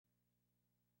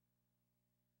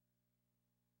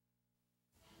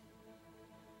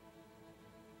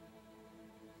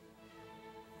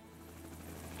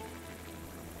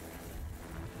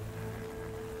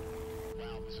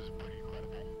This is pretty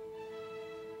incredible.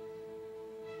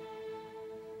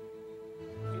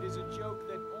 It is a joke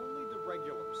that only the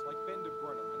regulars, like Ben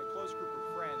DeBrunner and a close group of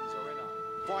friends, are in on.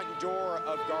 Front door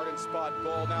of Garden Spot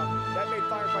Bowl. Now, that made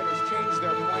firefighters change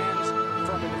their plans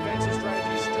from a defensive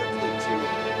strategy strictly to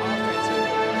offensive.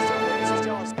 Some witnesses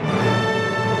tell us.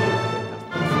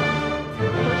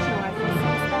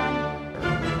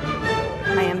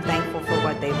 I am thankful for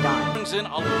what they've done. Brings in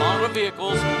a lot of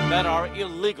vehicles that are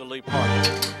illegally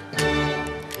parked.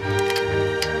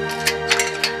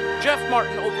 Jeff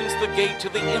Martin opens the gate to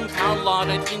the impound lot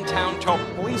at In-Town Toll.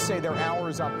 Police say their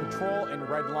hours on patrol in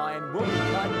Red Lion will be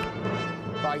cut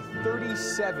by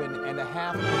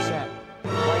 37.5%.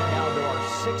 Right now, there are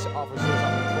 6 officers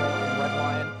on patrol in Red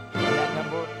Lion, and that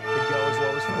number could go as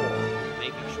low as 4.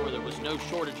 Making sure there was no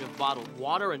shortage of bottled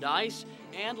water and ice,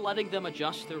 and letting them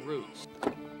adjust their routes.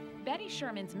 Betty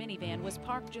Sherman's minivan was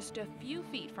parked just a few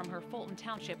feet from her Fulton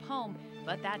Township home,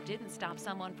 but that didn't stop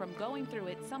someone from going through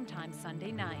it sometime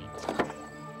Sunday night.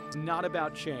 It's not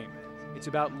about shame. It's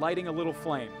about lighting a little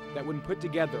flame that, when put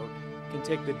together, can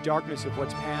take the darkness of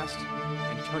what's past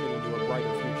and turn it into a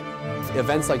brighter future.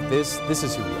 Events like this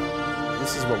is who we are.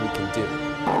 This is what we can do.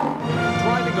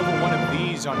 Driving over one of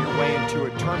these on your way into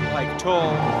a turnpike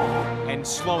toll and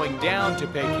slowing down to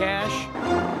pay cash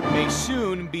may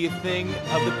soon be a thing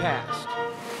of the past.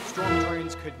 Storm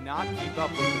drains could not keep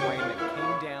up with the rain that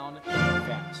came down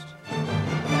fast.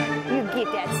 You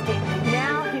get that stick.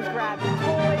 Now he's grabbing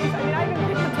toys. I mean, I even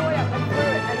picked the toy up and threw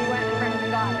it, and he went and ran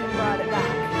and got it and brought it back.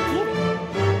 Get it.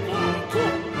 Yeah, get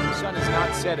it. The sun is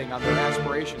not setting on their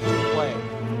aspirations to play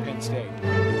for Penn State.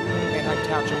 Manheim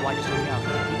Township, Lancaster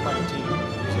County, Keep Running Team.